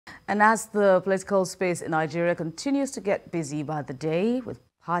And as the political space in Nigeria continues to get busy by the day, with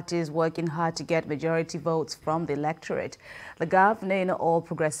parties working hard to get majority votes from the electorate, the governing All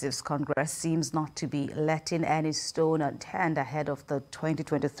Progressives Congress seems not to be letting any stone unturned ahead of the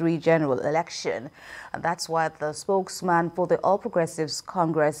 2023 general election. And that's why the spokesman for the All Progressives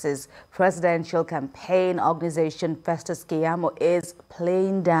Congress's presidential campaign organization, Festus Keyamo, is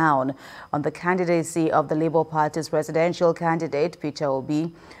playing down on the candidacy of the Labour Party's presidential candidate, Peter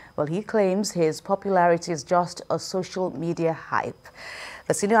Obi. Well, he claims his popularity is just a social media hype.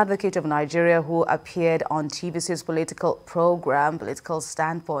 The senior advocate of Nigeria, who appeared on TVC's political program, Political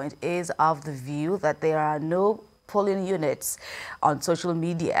Standpoint, is of the view that there are no polling units on social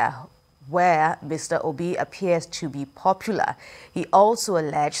media where Mr. Obi appears to be popular. He also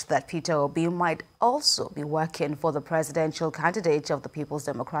alleged that Peter Obi might also be working for the presidential candidate of the People's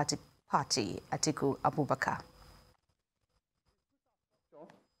Democratic Party, Atiku Abubakar.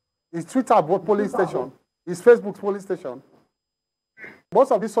 His Twitter polling station, his Facebook polling station.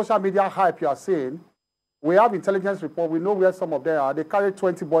 Most of this social media hype you are seeing, we have intelligence report. We know where some of them are. They carry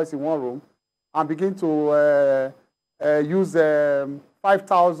 20 boys in one room and begin to use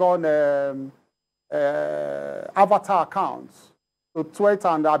 5,000 avatar accounts to tweet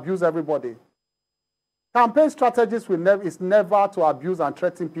and abuse everybody. Campaign strategies is never to abuse and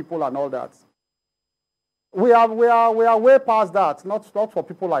threaten people and all that. We are way past that, not for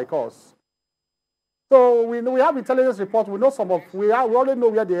people like us. So we have intelligence reports. We know we already know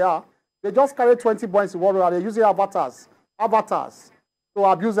where they are. They just carry 20 points in one row. They're using avatars to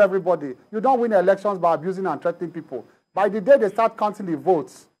abuse everybody. You don't win elections by abusing and threatening people. By the day they start counting the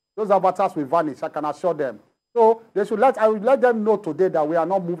votes, those avatars will vanish. I can assure them. So I will let them know today that we are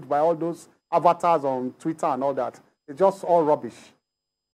not moved by all those avatars on Twitter and all that. It's just all rubbish.